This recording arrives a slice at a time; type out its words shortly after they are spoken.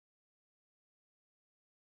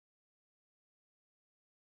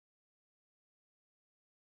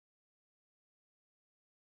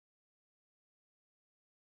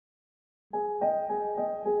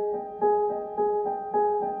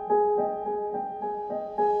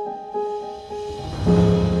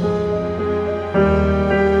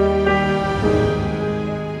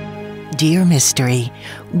Dear Mystery,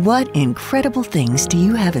 what incredible things do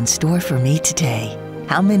you have in store for me today?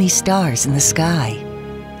 How many stars in the sky?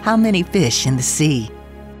 How many fish in the sea?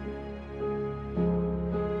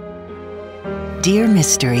 Dear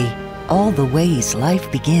Mystery, all the ways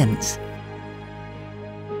life begins.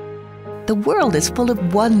 The world is full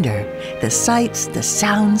of wonder, the sights, the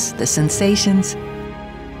sounds, the sensations.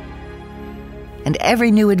 And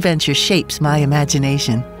every new adventure shapes my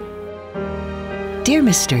imagination. Dear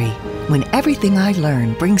Mystery, when everything I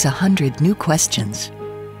learn brings 100 new questions,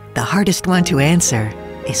 the hardest one to answer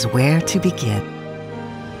is where to begin.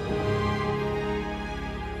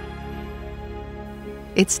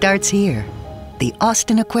 It starts here, the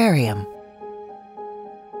Austin Aquarium.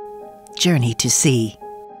 Journey to Sea.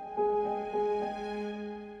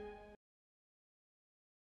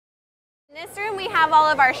 In this room we have all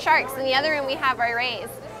of our sharks, in the other room we have our rays.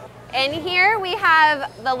 In here we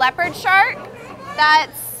have the leopard shark.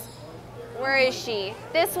 Where is she?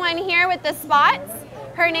 This one here with the spots,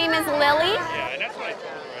 her name is Lily. Yeah, and that's what I told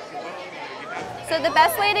her. So the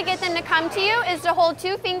best way to get them to come to you is to hold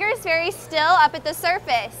 2 fingers very still up at the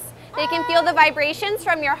surface. They can feel the vibrations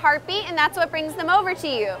from your heartbeat, and that's what brings them over to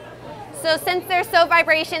you. So since they're so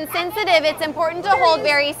vibration sensitive, it's important to hold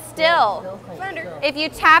very still. If you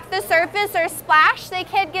tap the surface or splash, they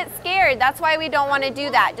could get scared. That's why we don't want to do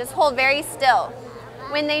that. Just hold very still.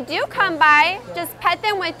 When they do come by, just pet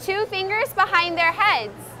them with 2 fingers behind their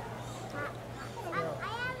heads.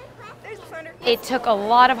 It took a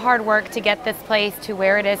lot of hard work to get this place to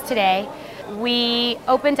where it is today. We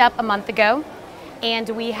opened up a month ago, and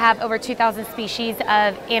we have over 2,000 species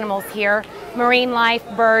of animals here, marine life,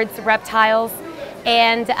 birds, reptiles,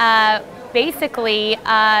 and basically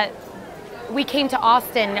we came to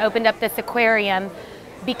Austin and opened up this aquarium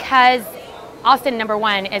because Austin, number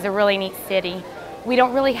one, is a really neat city. We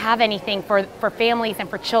don't really have anything for families and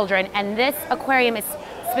for children, and this aquarium is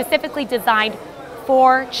specifically designed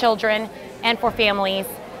for children and for families.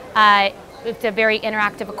 It's a very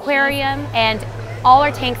interactive aquarium, and all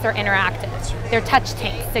our tanks are interactive. They're touch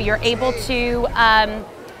tanks, so you're able to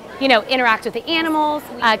interact with the animals,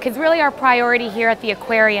 because really our priority here at the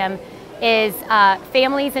aquarium is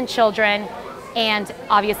families and children, and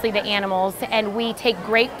obviously the animals, and we take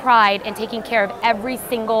great pride in taking care of every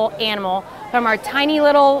single animal, from our tiny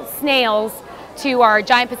little snails to our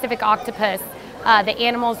giant Pacific octopus. The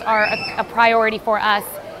animals are a priority for us,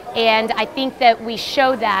 and I think that we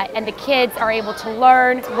show that, and the kids are able to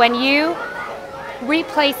learn. When you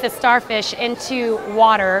replace the starfish into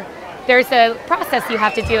water, there's a process you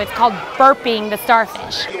have to do. It's called burping the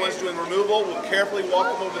starfish. The ones doing removal will carefully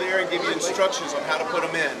walk them over there and give you instructions on how to put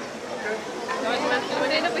them in.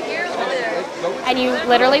 And you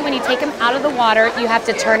literally, when you take them out of the water, you have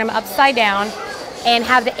to turn them upside down and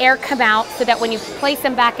have the air come out so that when you place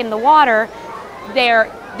them back in the water,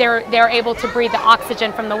 they're able to breathe the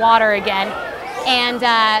oxygen from the water again. And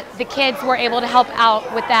the kids were able to help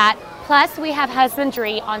out with that. Plus, we have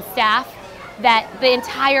husbandry on staff that the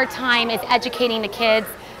entire time is educating the kids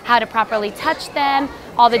how to properly touch them,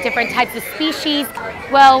 all the different types of species.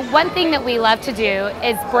 Well, one thing that we love to do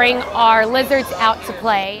is bring our lizards out to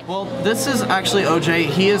play. Well, this is actually OJ.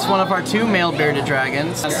 He is one of our 2 male bearded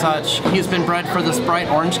dragons. As such, he's been bred for this bright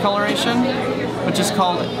orange coloration, which is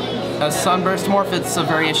called a sunburst morph. It's a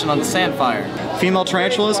variation on the sandfire. Female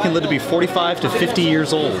tarantulas can live to be 45 to 50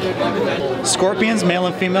 years old. Scorpions, male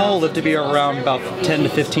and female, live to be around about 10 to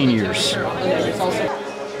 15 years.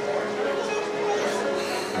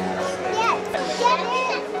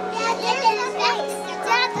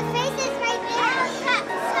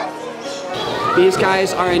 These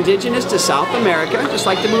guys are indigenous to South America, just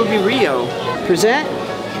like the movie Rio. Present.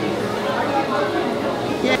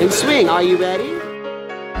 And swing. Are you ready?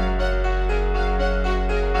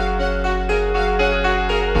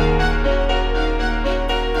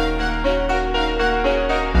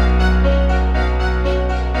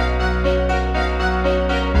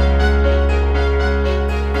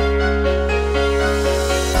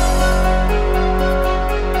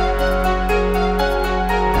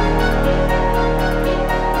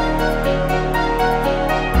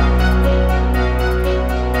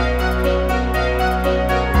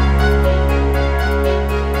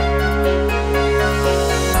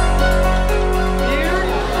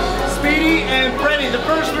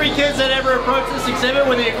 Kids that ever approached this exhibit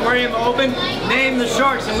when the aquarium opened named the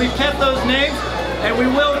sharks, and we've kept those names and we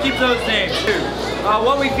will keep those names too.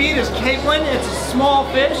 What we feed is capelin. It's a small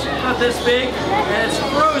fish, not this big, and it's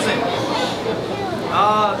frozen.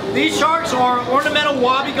 These sharks are ornamental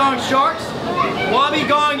wobbegong sharks.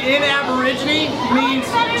 Wobbegong in Aborigine means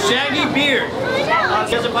shaggy beard.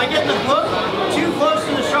 Because if I get the hook too close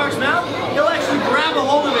to the shark's mouth, he'll actually grab a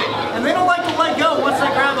hold of it. And they don't like to let go once they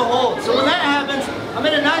grab a hold. So when that happens, I'm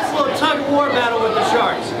in a nice little tug-of-war battle with the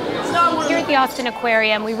sharks. Here at the Austin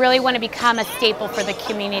Aquarium, we really want to become a staple for the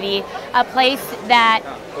community, a place that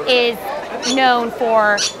is known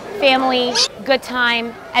for family, good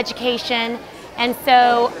time, education. And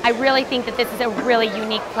so I really think that this is a really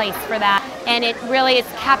unique place for that. And it really is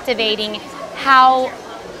captivating how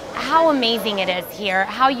amazing it is here,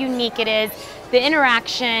 how unique it is, the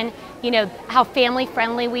interaction, you know, how family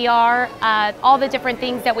friendly we are, all the different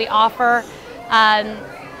things that we offer,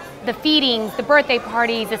 the feedings, the birthday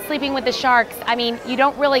parties, the sleeping with the sharks. I mean, you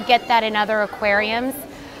don't really get that in other aquariums.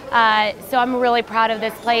 So I'm really proud of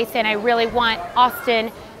this place, and I really want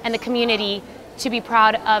Austin and the community to be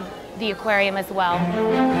proud of the aquarium as well.